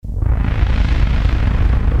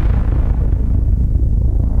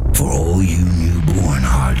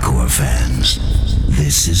fans,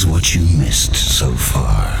 this is what you missed so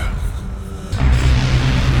far.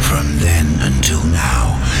 From then until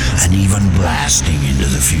now, and even blasting into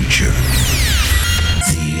the future,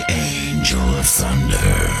 the Angel of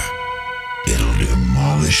Thunder. It'll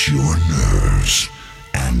demolish your nerves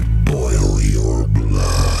and boil your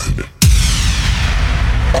blood.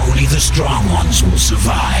 Only the strong ones will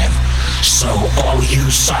survive, so all you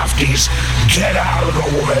softies, get out of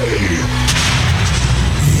the way!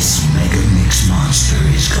 This mega mix monster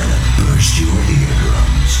is gonna burst your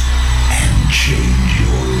eardrums and change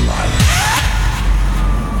your life.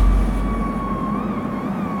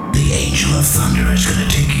 The Angel of Thunder is gonna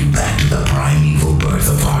take you back to the primeval birth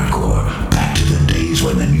of hardcore, back to the days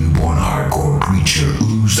when the newborn hardcore creature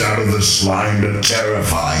oozed out of the slime to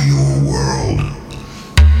terrify your world.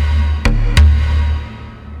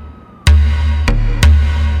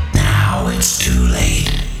 Now it's too late.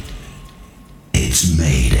 It's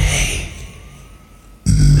Mayday.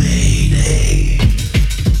 Mayday.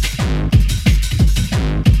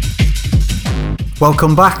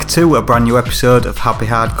 Welcome back to a brand new episode of Happy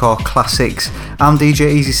Hardcore Classics. I'm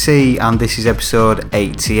DJ Easy C and this is episode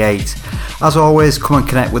 88. As always, come and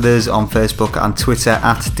connect with us on Facebook and Twitter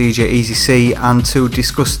at DJ Easy C, and to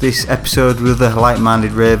discuss this episode with other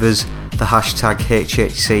like-minded ravers, the hashtag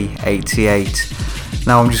HHC88.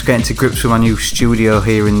 Now I'm just getting to grips with my new studio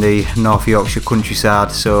here in the North Yorkshire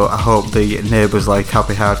countryside, so I hope the neighbours like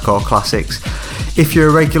Happy Hardcore Classics. If you're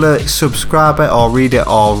a regular subscriber or reader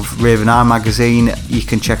of Raven Eye magazine, you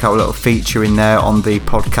can check out a little feature in there on the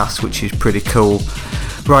podcast, which is pretty cool.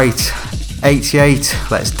 Right, 88,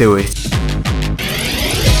 let's do it.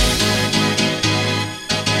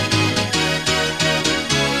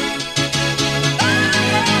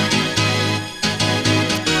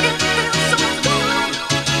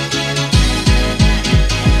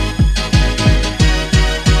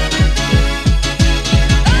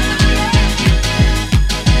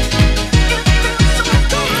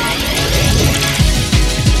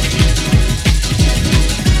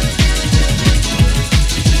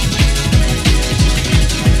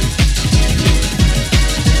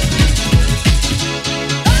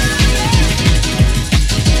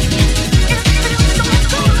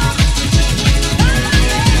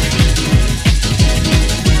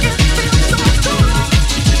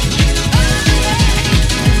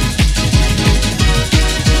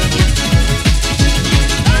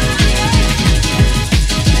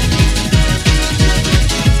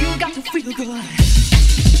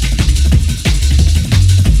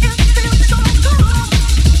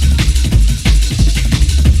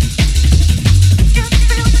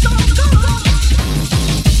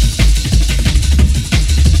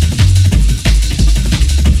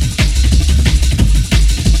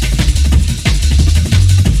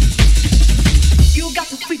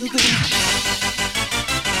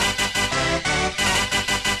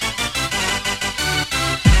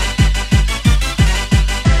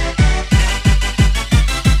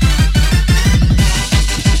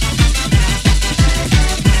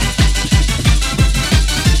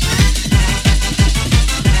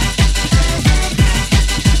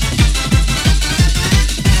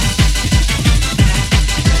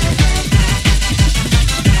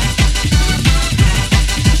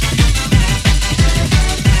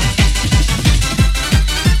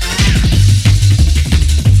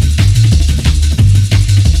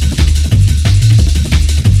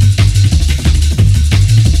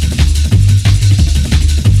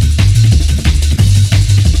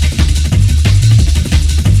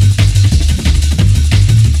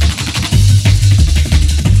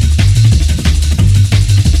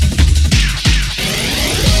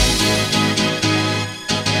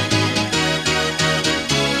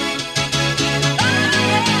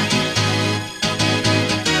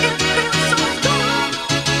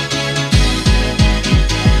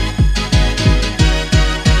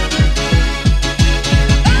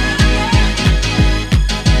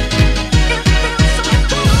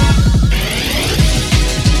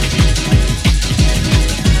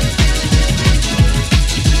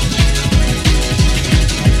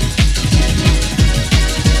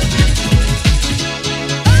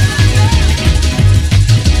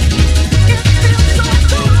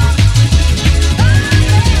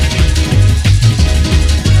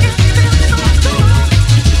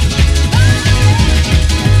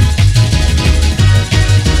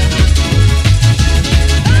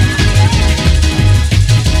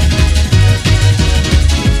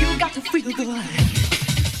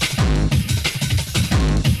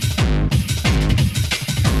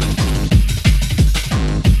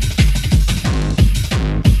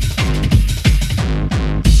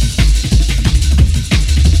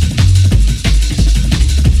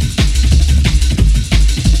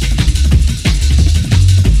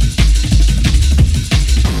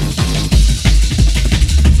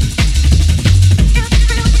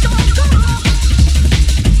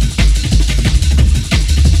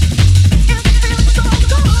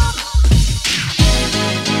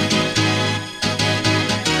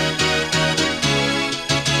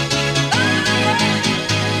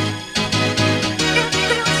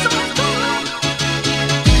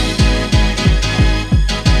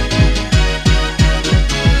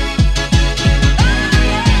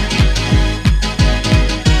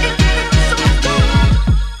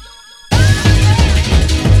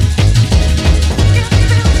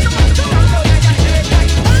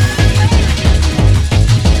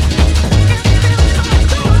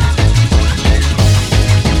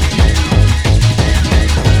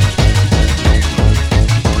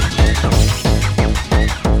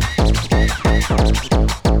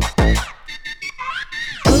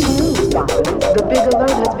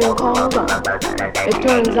 It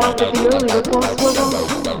turns out that the early reports were wrong.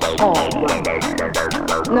 All wrong.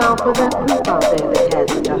 Now, for that group out there that has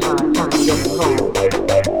such a hard time getting home,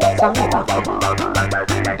 sorry about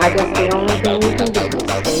that. I guess the only thing we can do is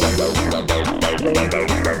stay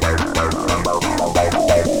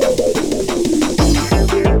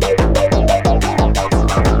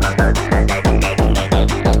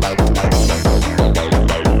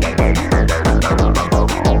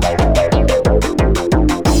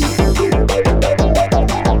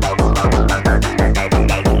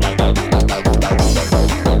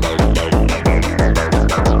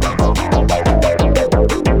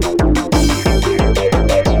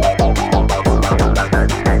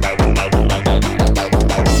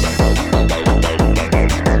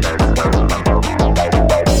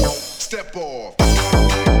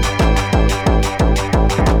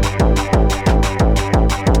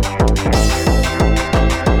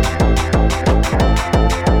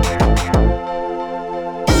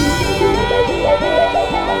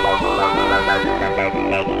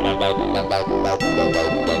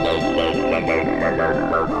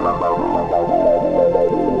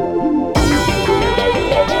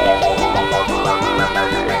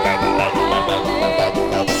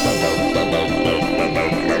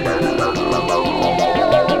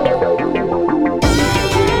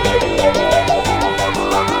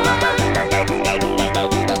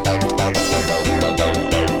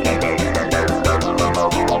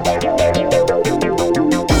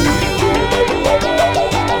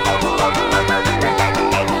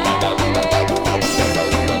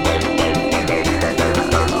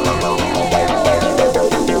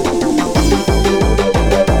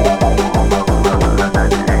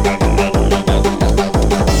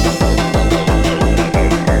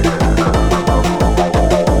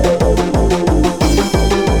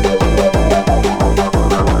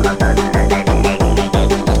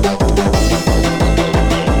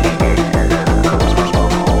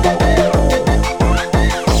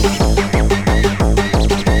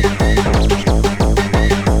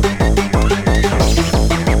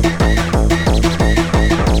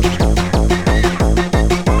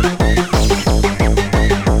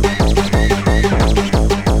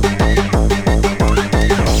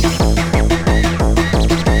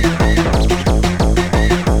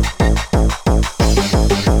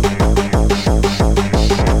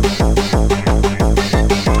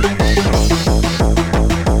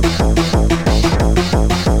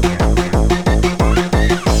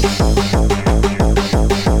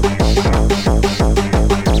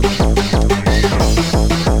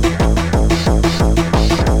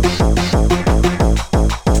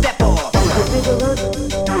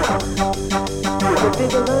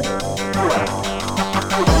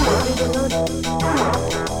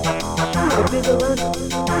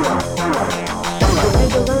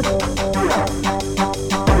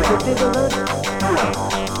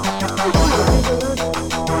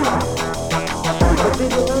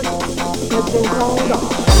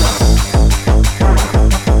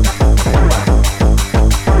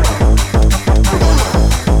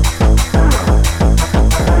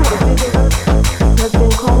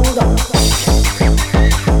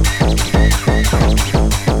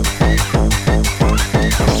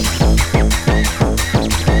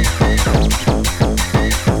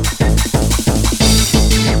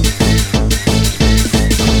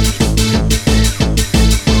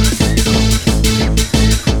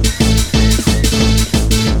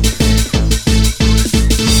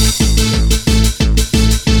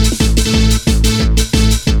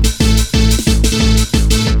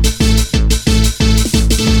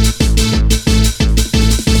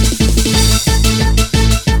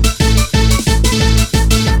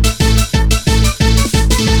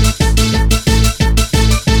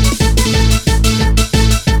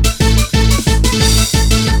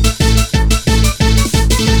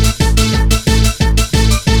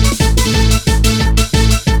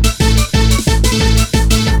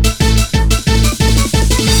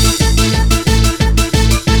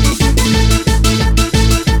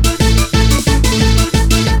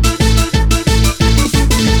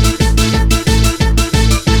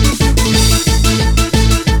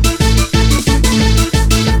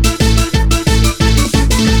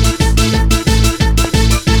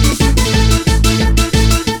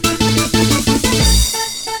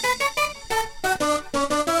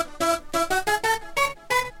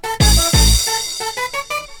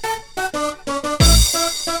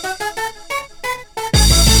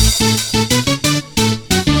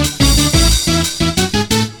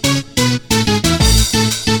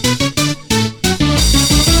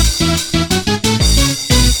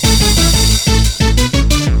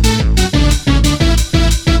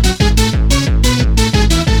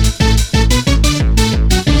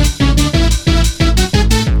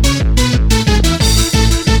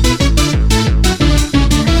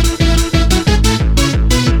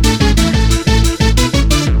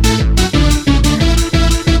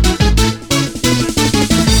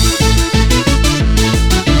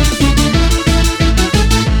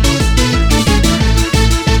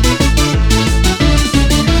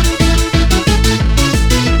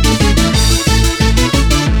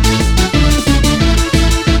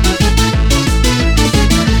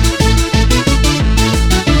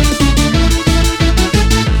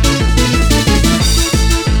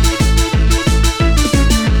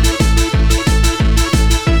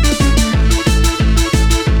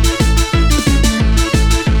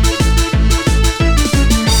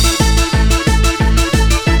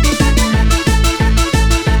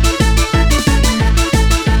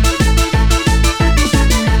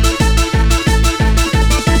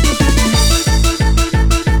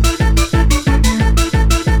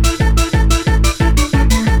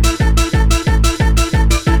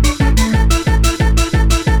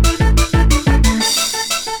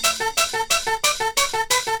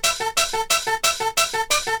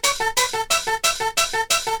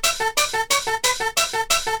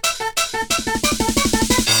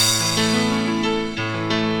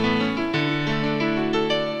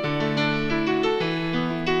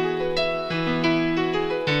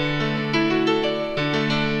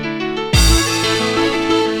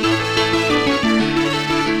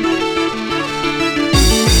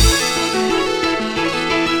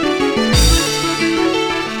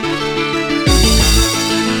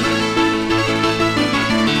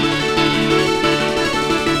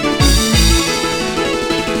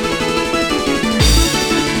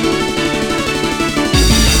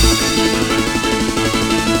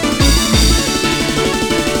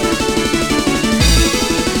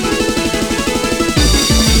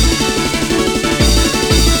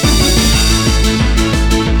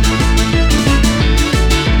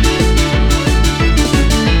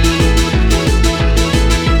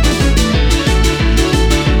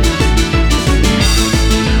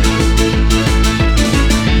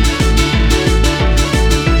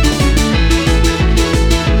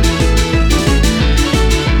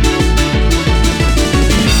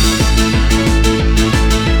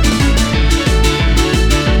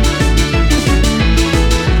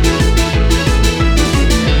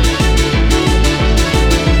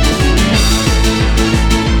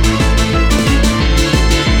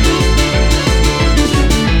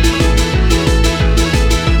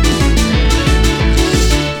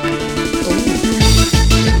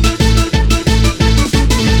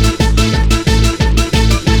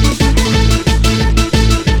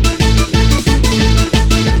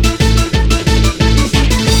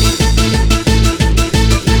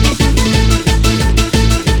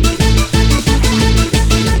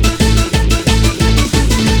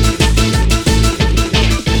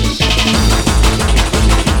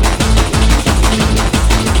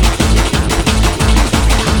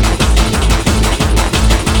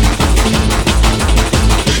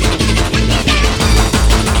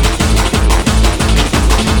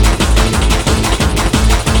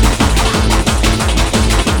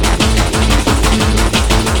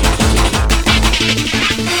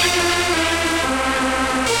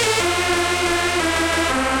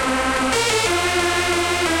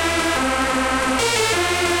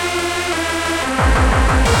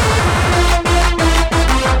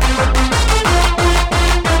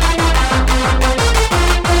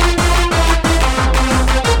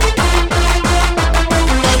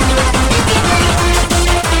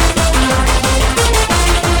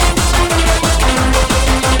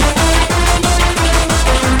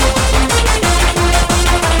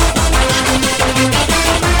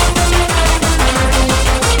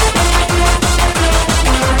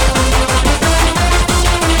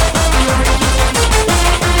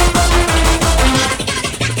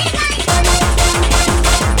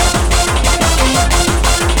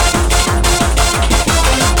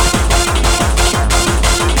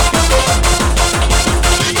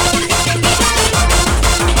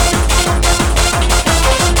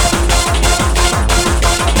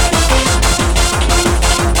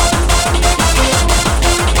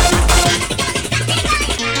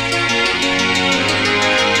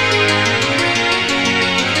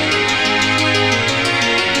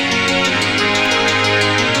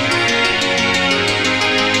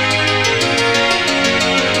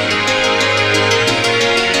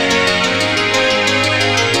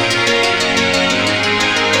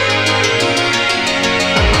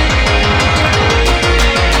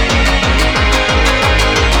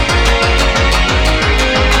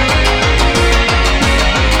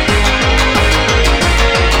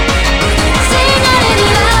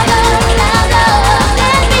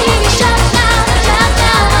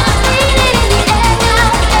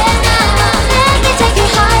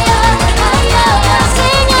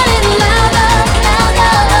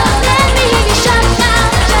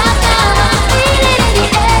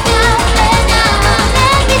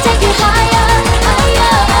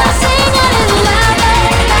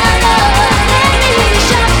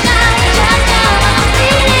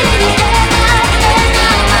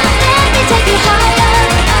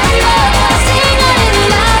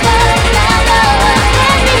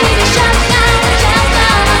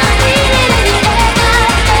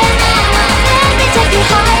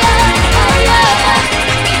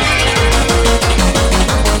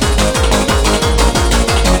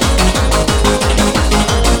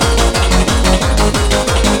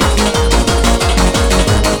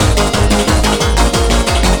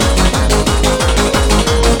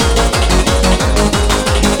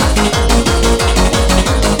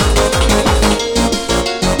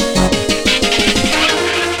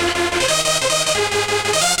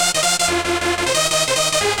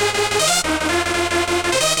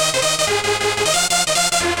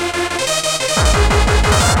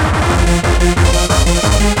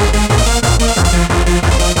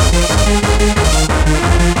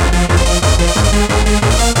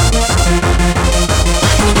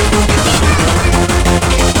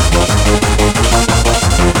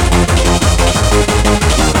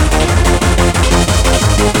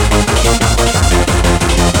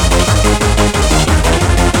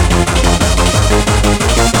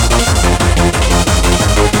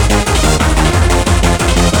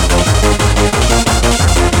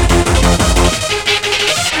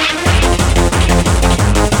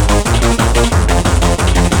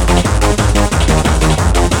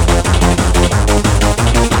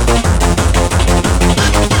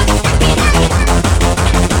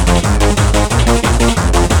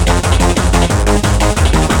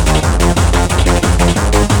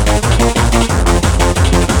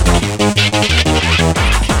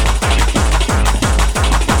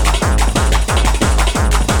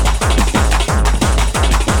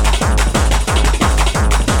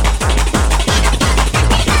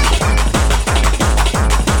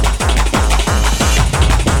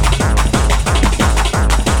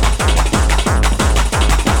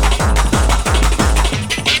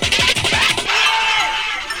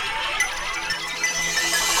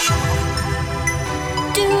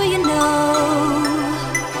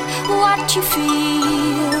what you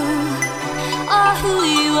feel or who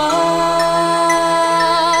you are.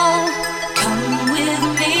 Come with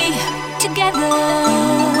me, together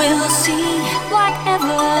we'll see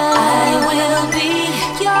whatever. I will be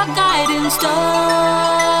your guiding star.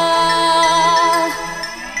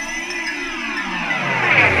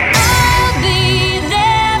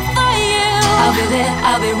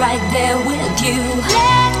 I'll be right there with you.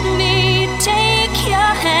 Let me take your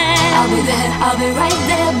hand. I'll be there, I'll be right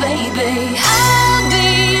there, baby. I'll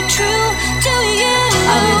be true to you.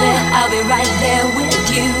 I'll be there, I'll be right there with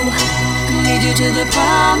you. Lead you to the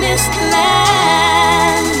promised land.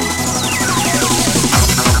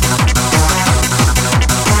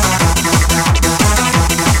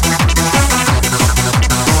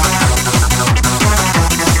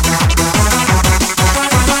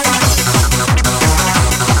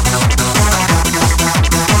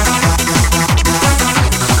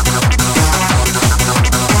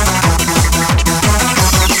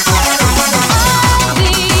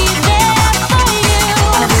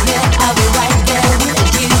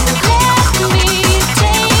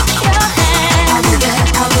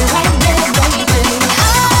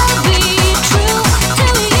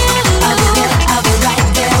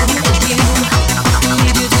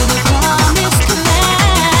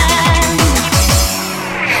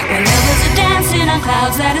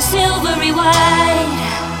 That are silvery white.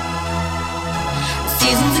 The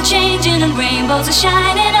seasons are changing and rainbows are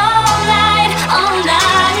shining all night, all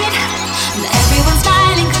night. And everyone's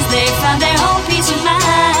smiling cause they found their own peace of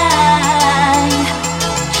mind.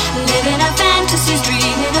 Living our fantasies,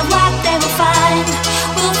 dreaming of what they will find.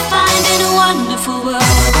 We'll find in a wonderful world.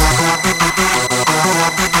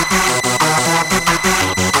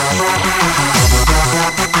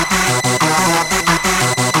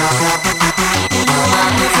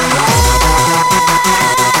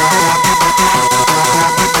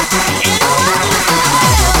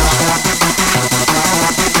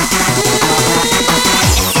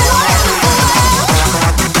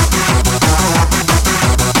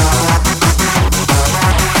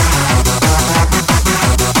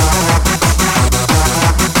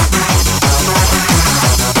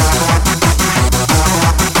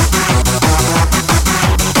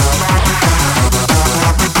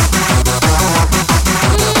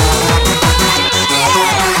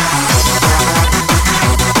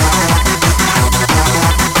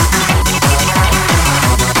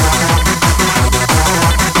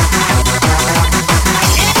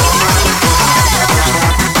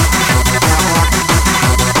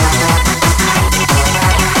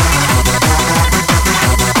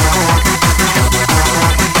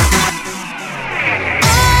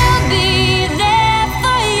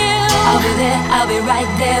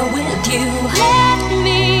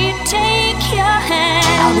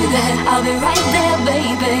 I'll be right there,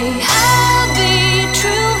 baby. I'll be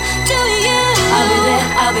true to you.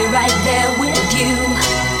 I'll be right there with you.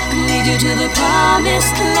 Lead you to the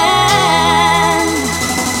promised land.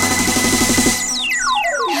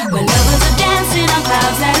 Where lovers are dancing on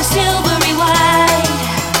clouds that are silvery white.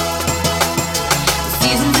 The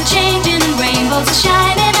seasons are changing and rainbows are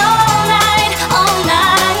shining all night, all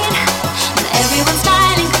night. And everyone's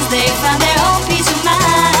smiling cause they found their own peace of mind.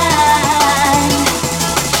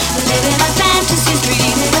 Living our fantasies,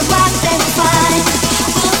 dreaming of what they will find.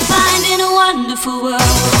 We'll find in a wonderful world.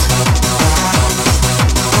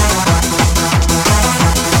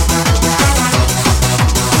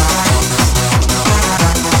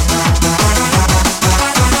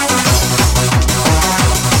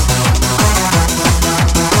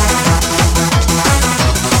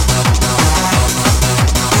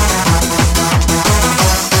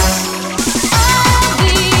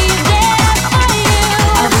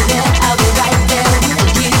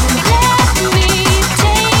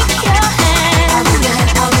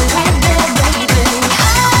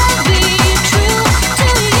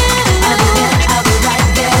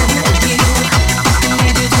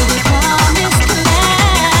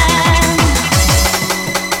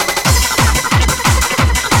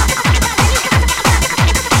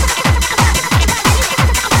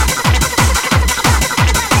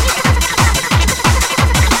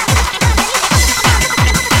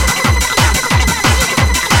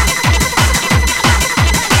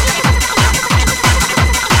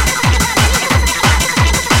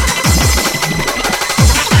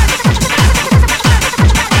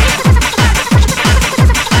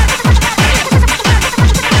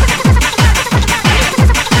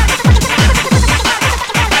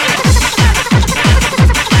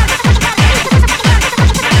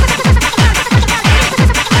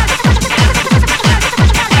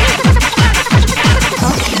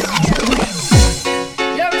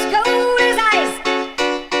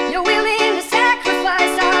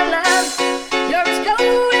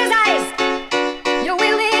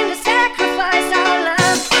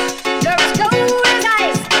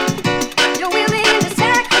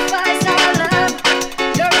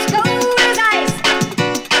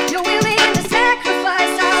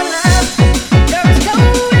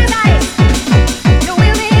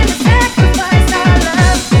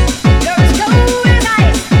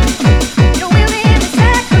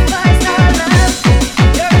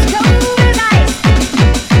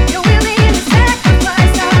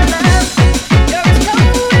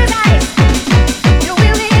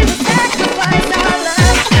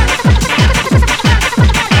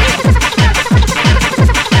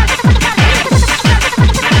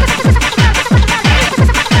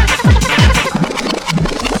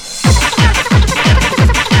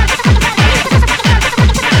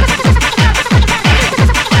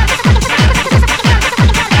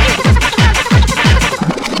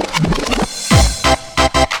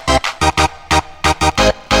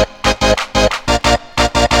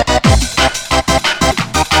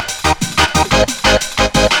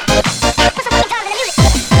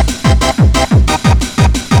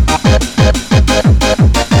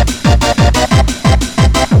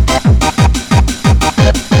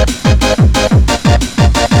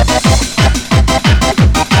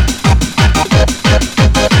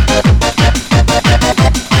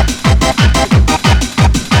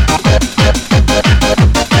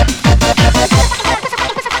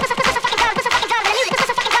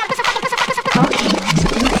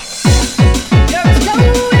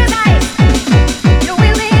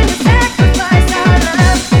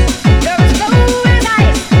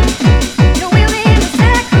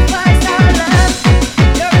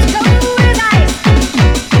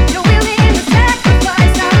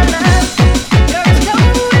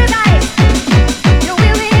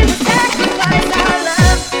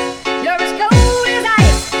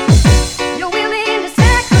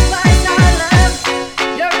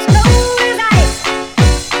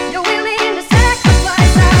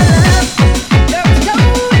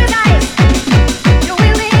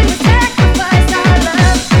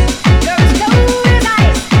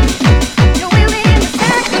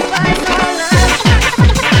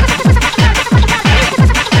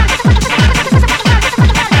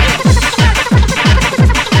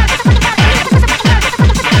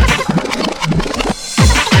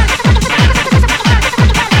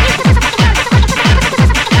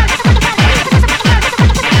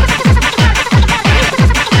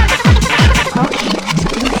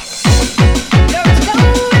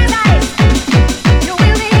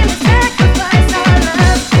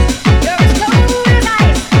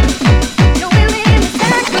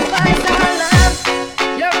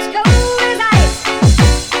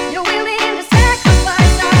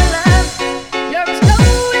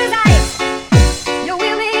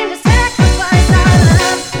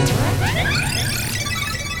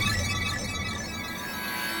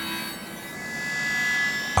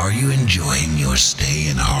 Are you enjoying your stay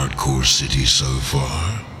in Hardcore City so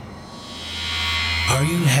far? Are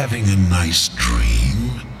you having a nice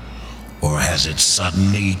dream? Or has it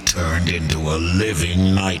suddenly turned into a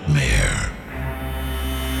living nightmare?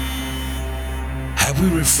 Have we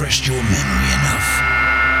refreshed your memory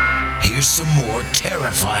enough? Here's some more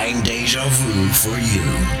terrifying deja vu for you.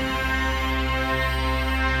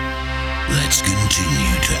 Let's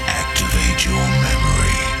continue to activate your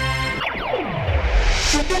memory.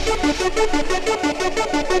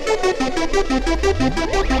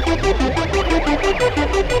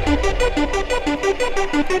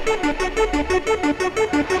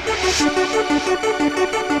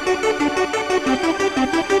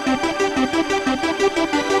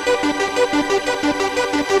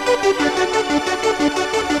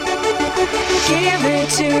 Give it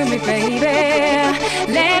to me, baby.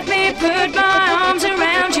 Let me put my arms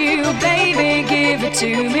around you, baby. Give it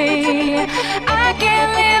to me. I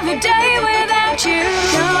can't live a day without you.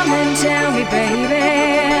 Come and tell me,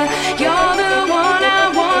 baby. You're the one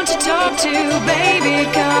I want to talk to, baby.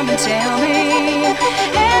 Come and tell me.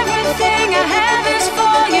 Everything I have is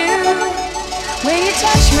for you. When you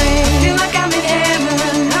touch me, feel like I'm in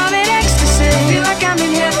heaven. I'm in ecstasy. Feel like I'm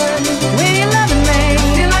in heaven. When you're loving me,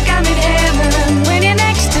 feel like I'm in heaven. When you're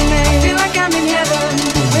next to me, feel like I'm in heaven.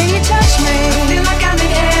 When you touch me, feel like I'm in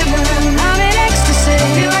heaven. I'm in ecstasy.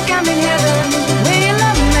 Feel like I'm in heaven. When you're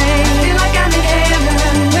loving me, feel like I'm in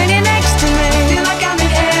heaven. When you're next to me, feel like I'm in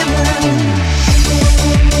heaven.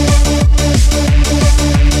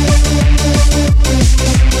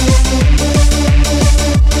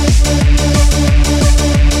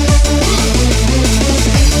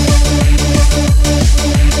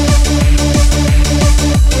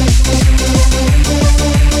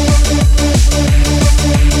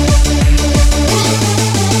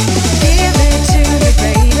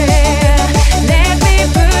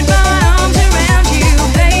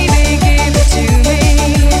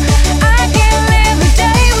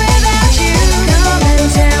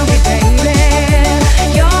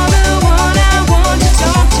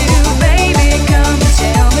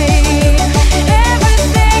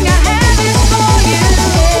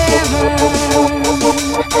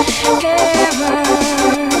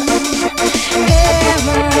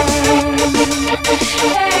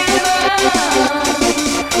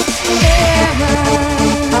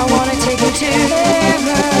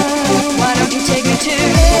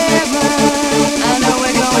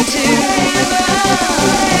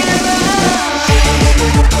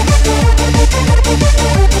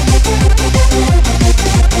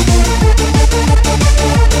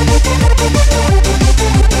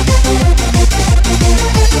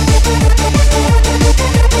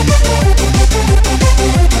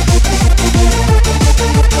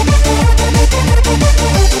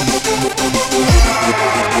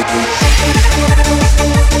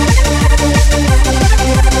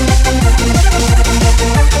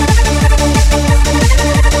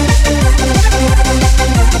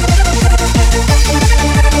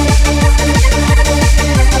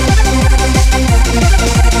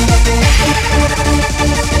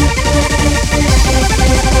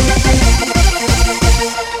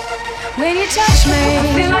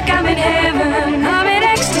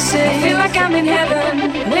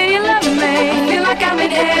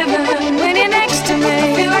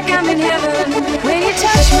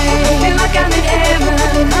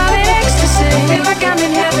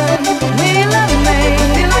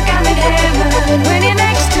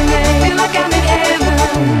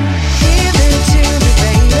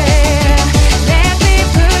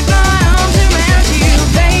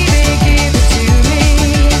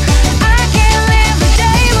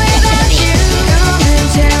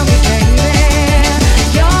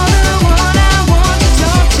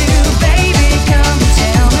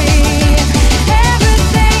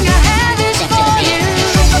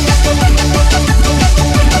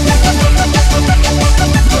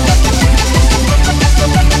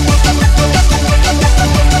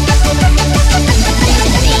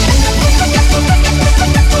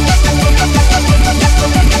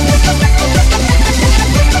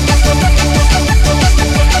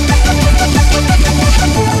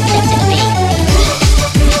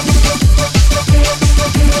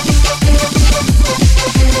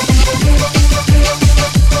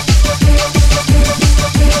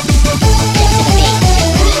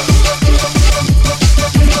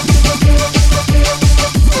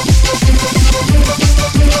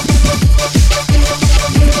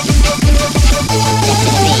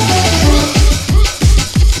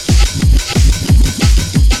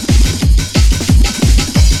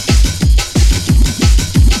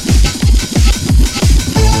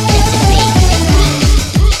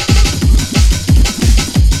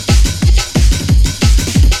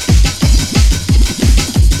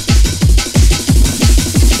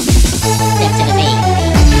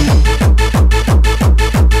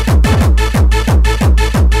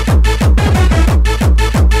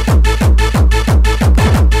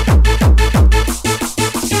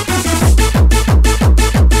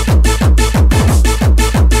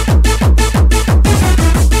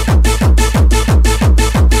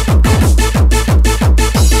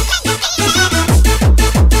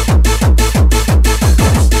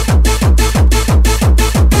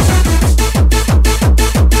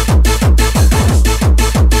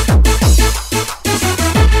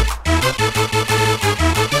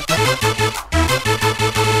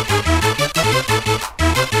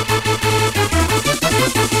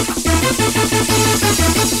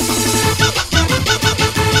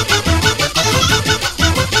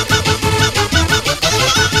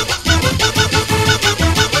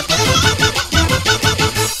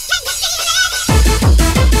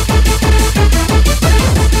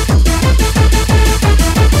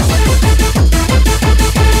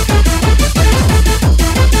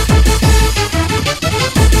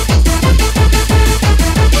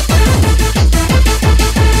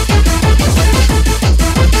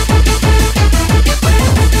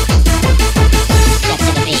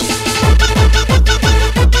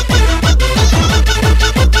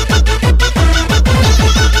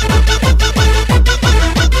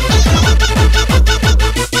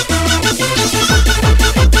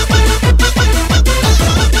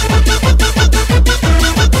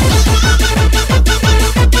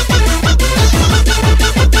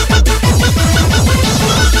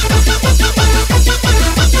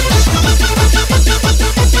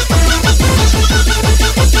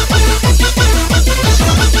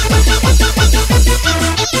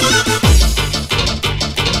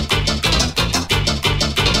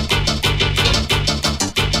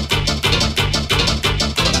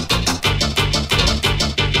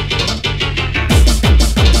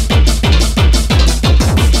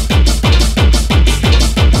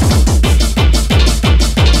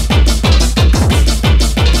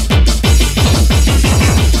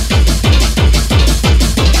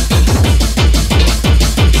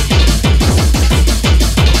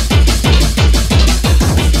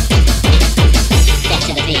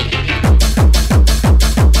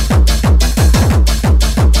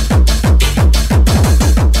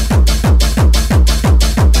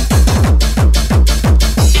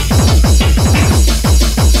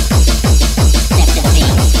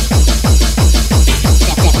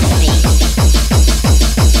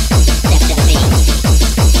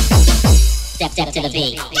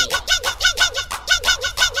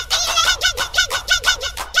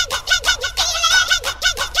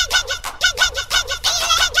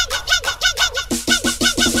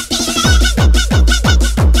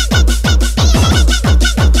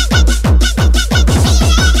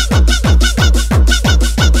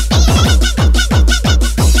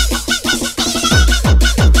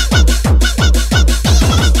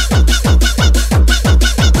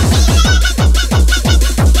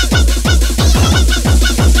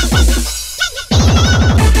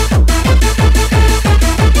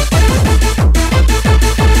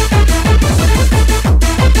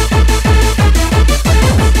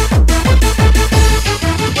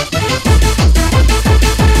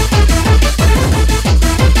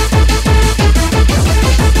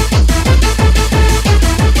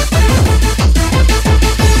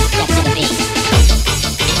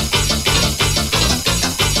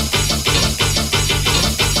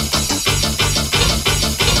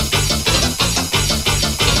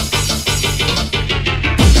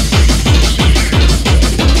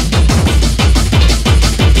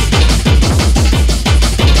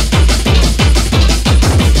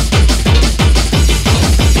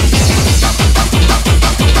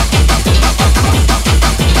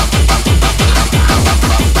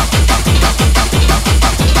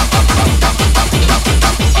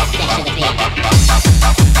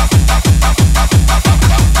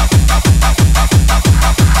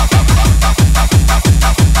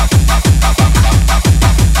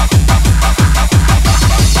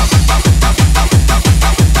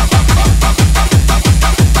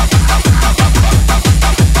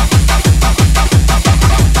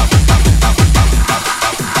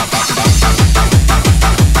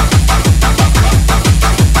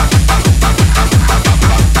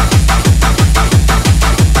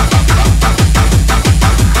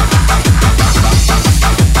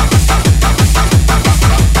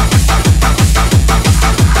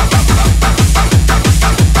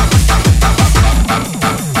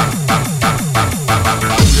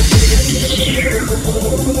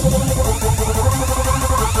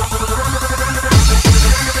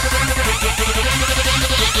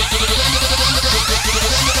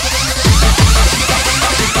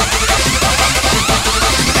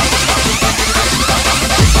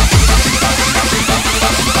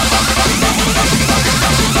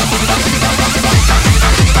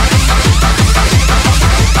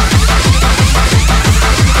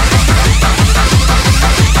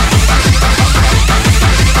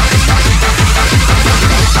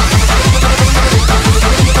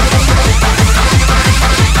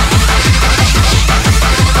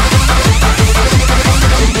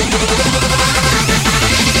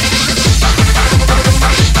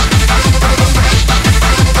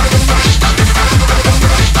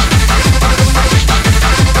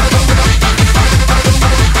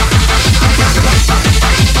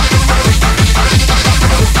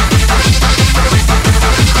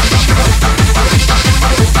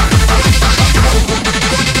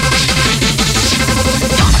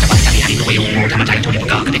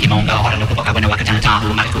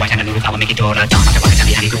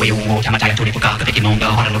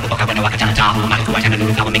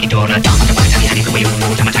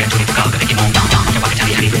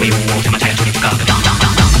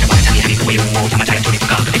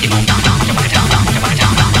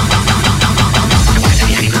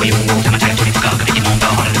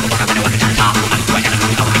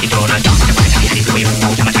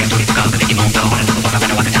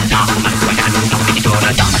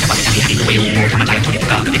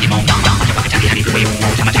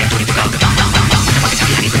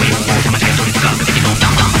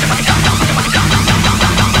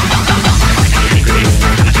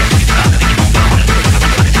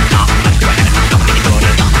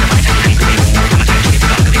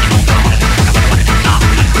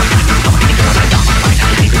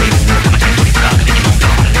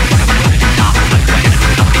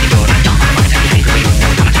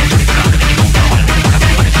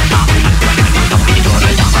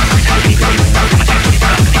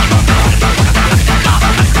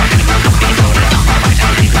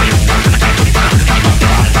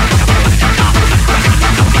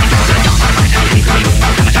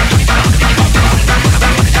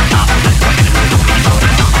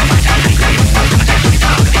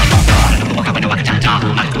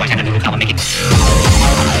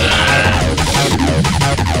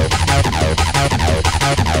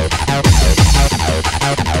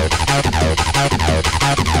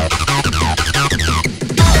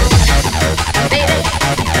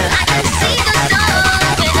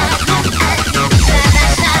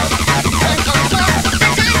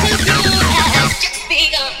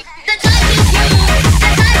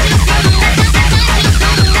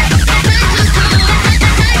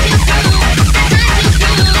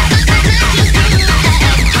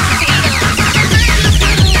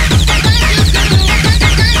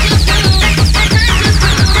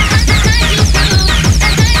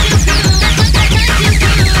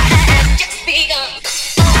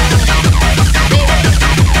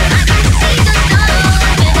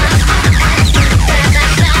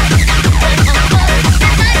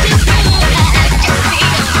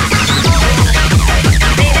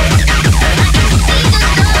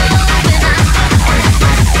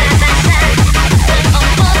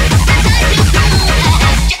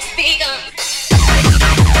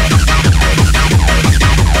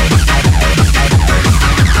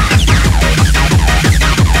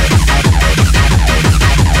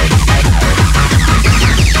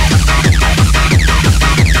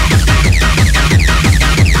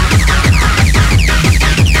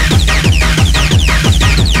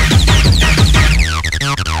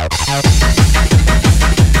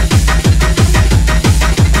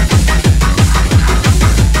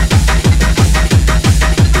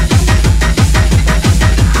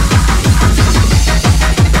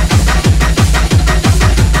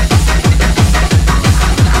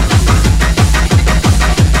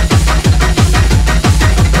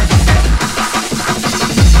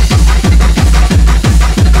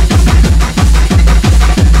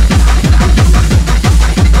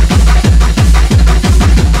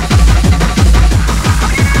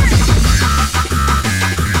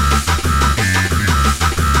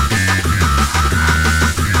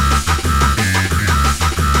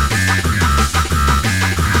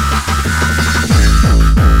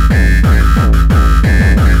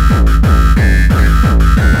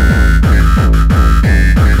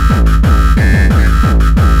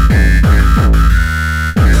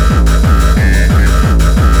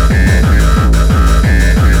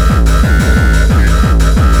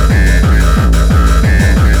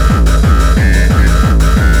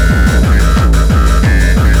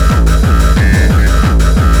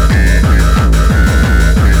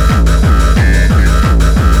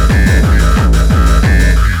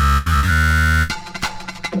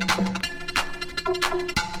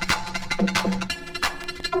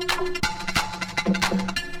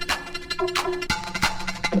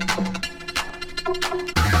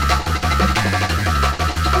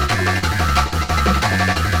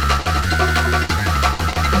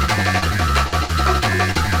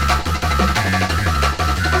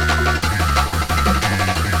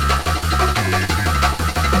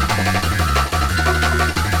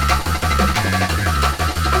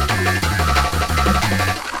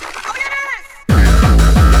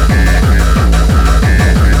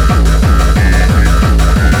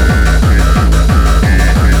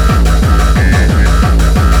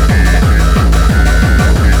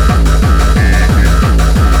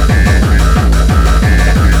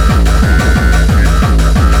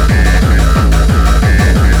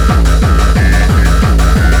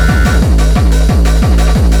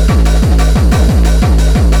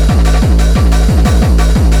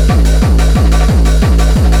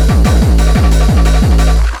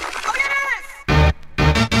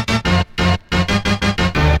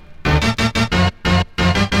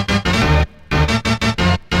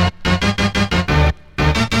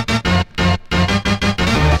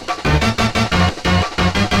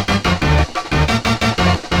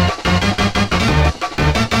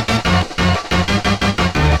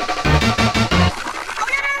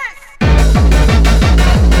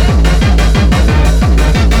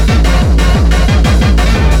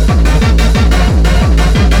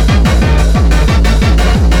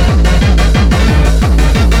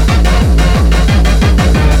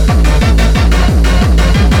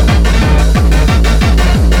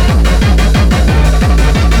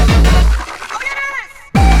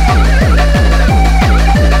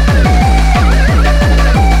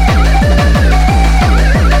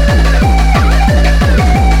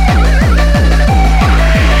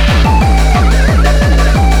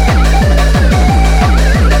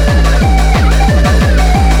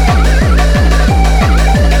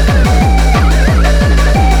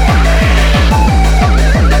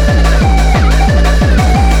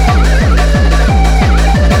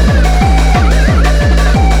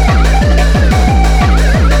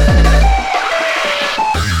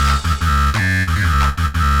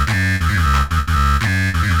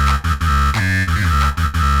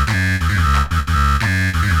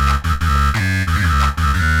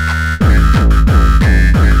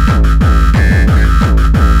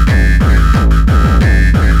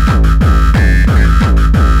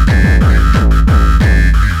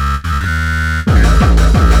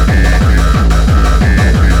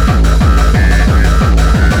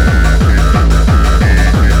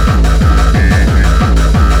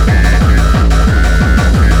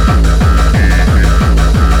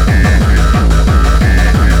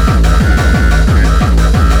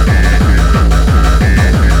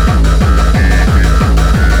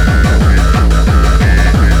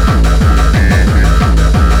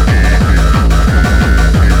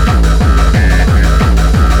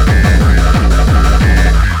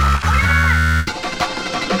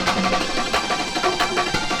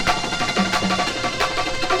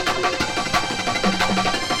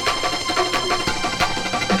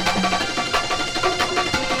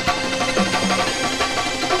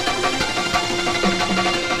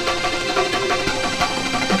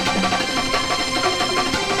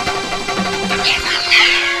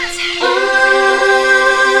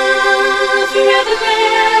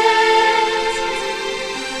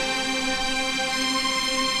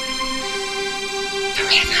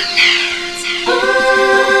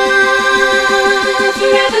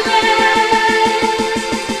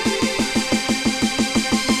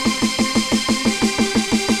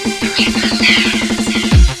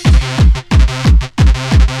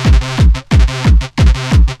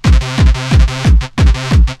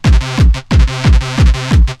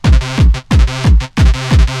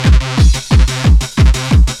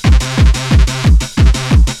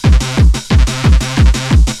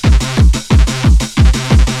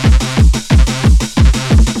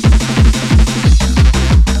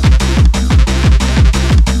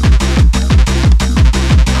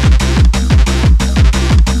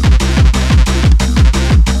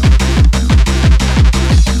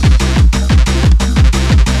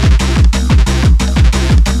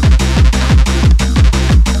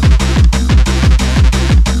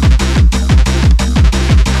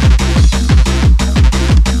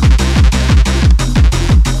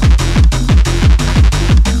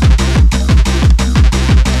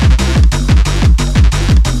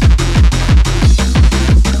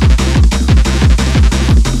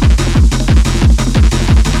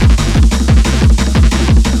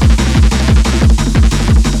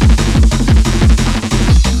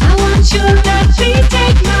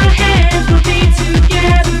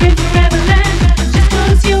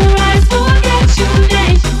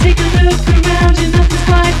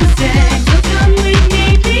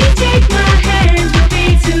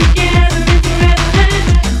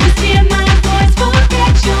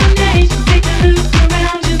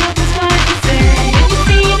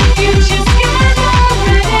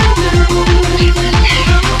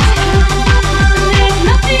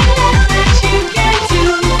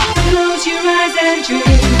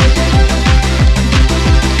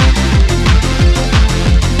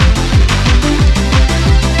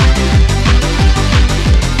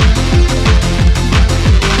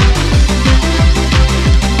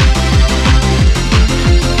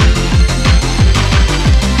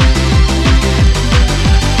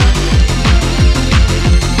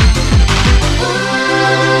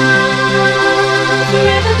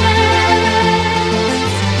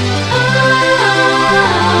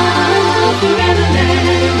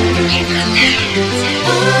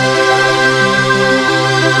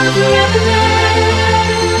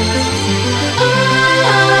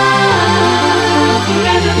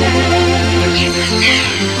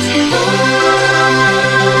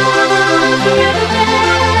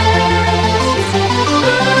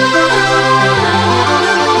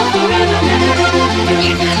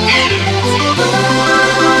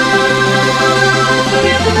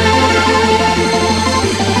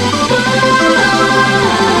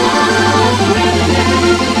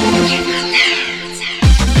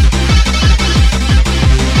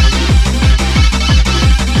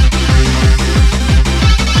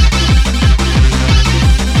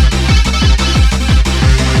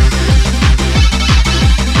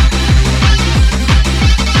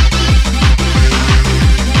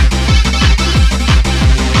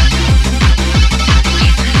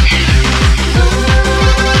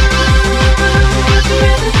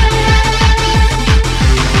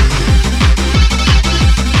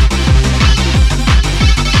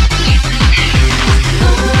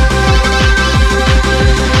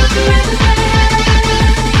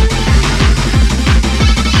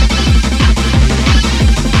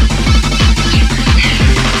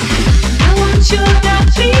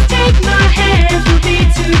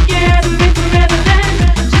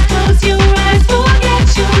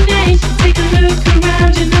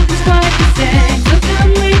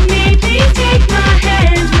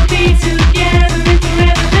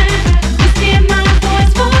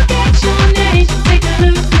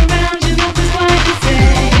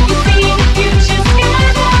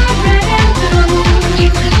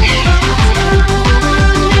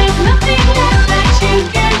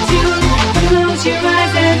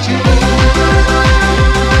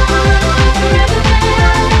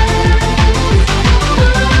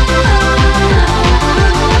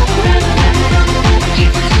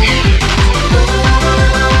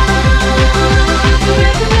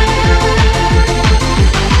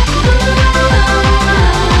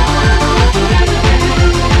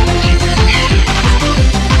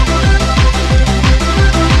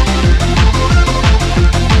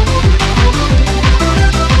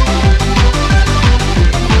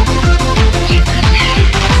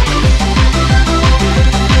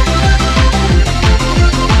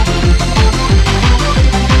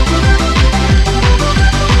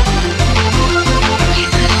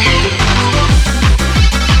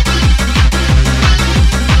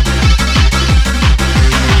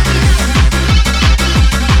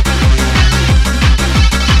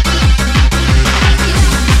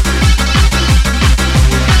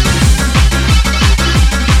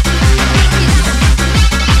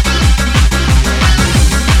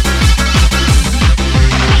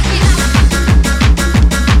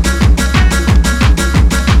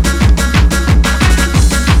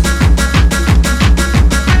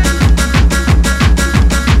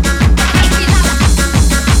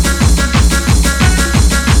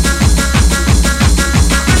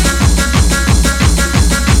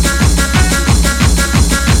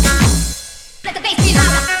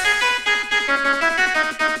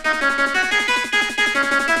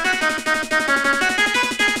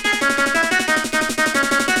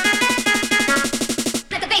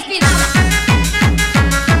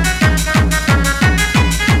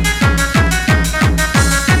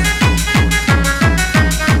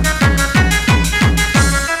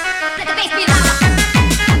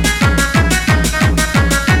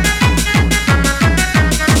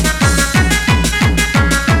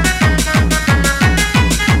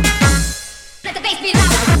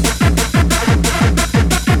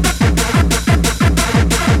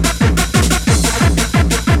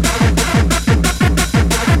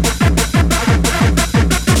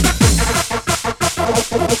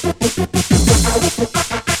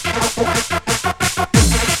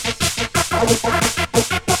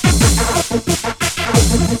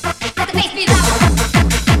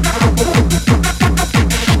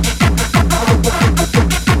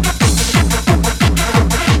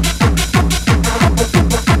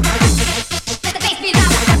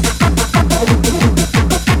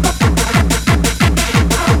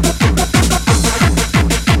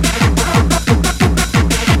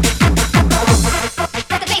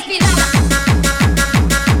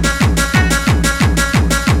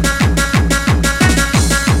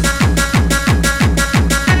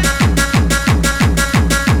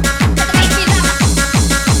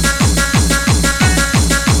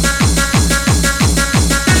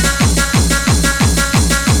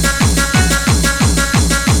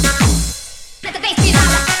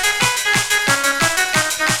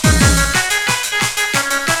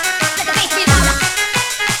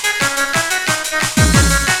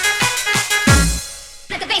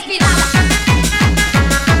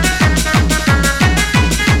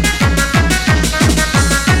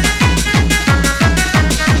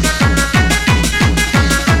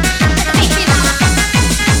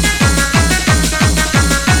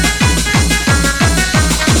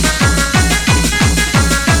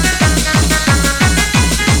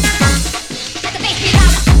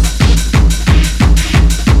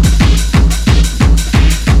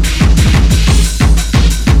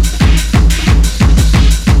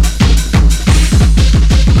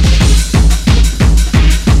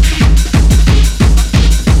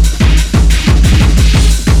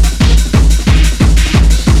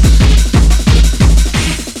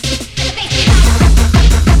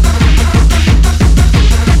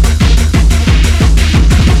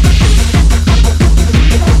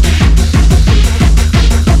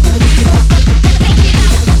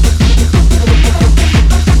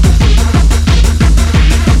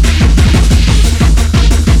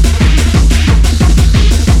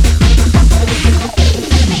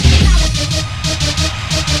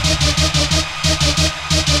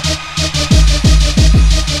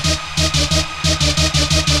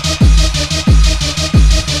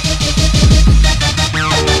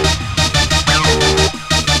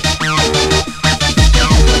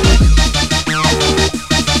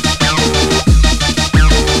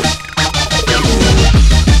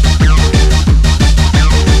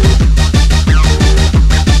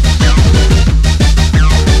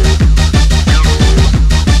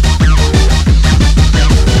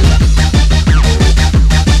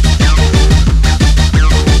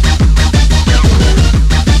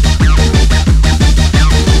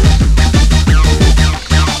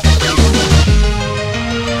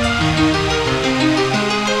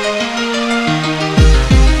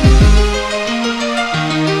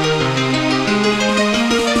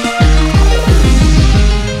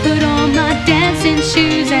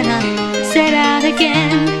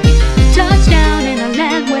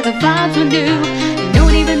 knew. No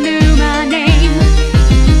one even knew my name.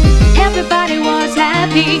 Everybody was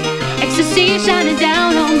happy. Ecstasy shining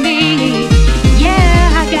down on me.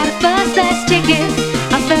 Yeah, I got a first class ticket.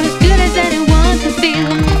 I felt as good as anyone could feel.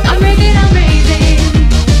 I'm raving, I'm raving.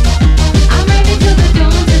 I'm raving till the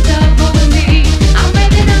dawn sets up over me. I'm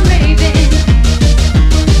raving, I'm raving.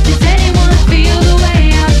 Does anyone feel the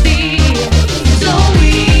way I feel? So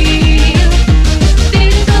real,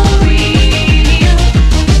 this is so real.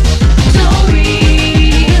 So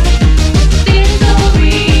real, this is so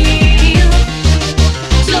real.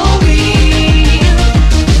 So real,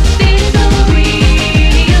 this is so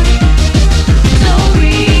real. So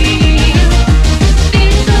real, this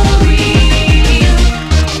is so real.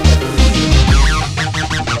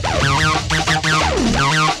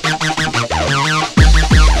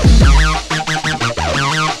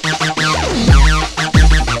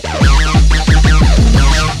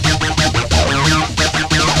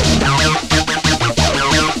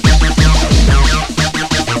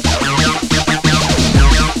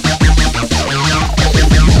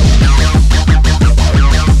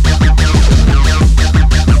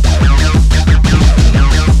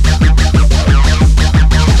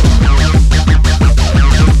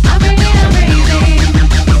 I'm raving, I'm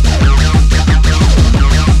raving.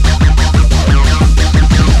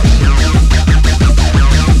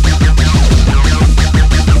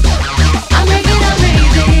 I'm raving, I'm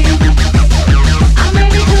raving. I'm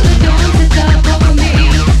raving till the dawn sets up over me.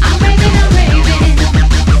 I'm raving, I'm raving.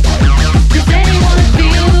 Does anyone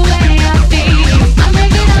feel the way I feel? I'm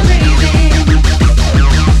raving, I'm raving.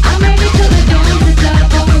 I'm raving till the dawn sets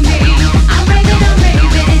up over me. I'm raving, I'm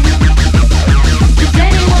raving. Does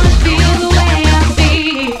anyone feel the way I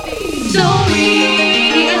feel? So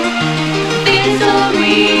real, this is so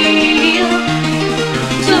real.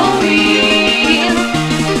 So real,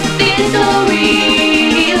 this is so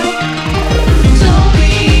real. So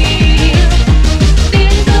real, this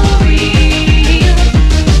is so real.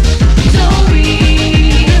 So real,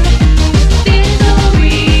 this is so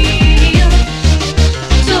real.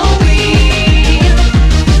 So real,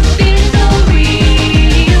 this is so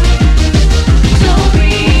real. So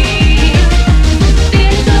real, this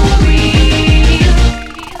is so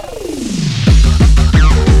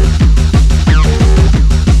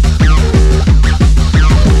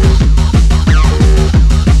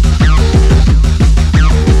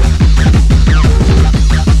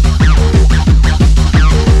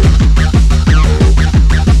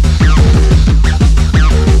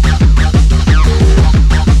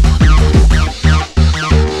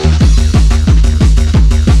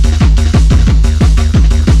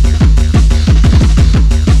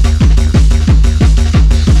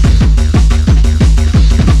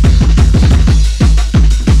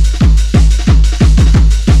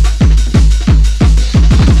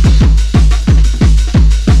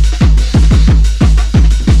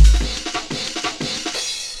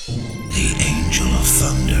The angel of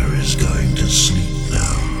thunder is going to sleep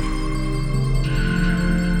now.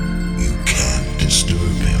 You can't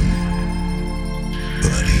disturb him,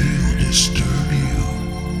 but he'll disturb you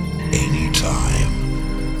anytime,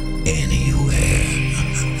 anywhere.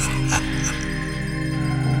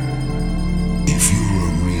 If you're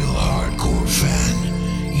a real hardcore fan,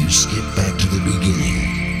 you skip back to the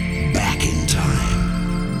beginning, back in time.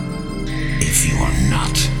 If you are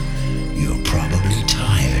not, you're probably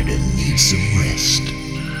tired and need some rest.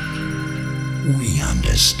 We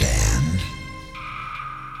understand.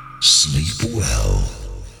 Sleep well.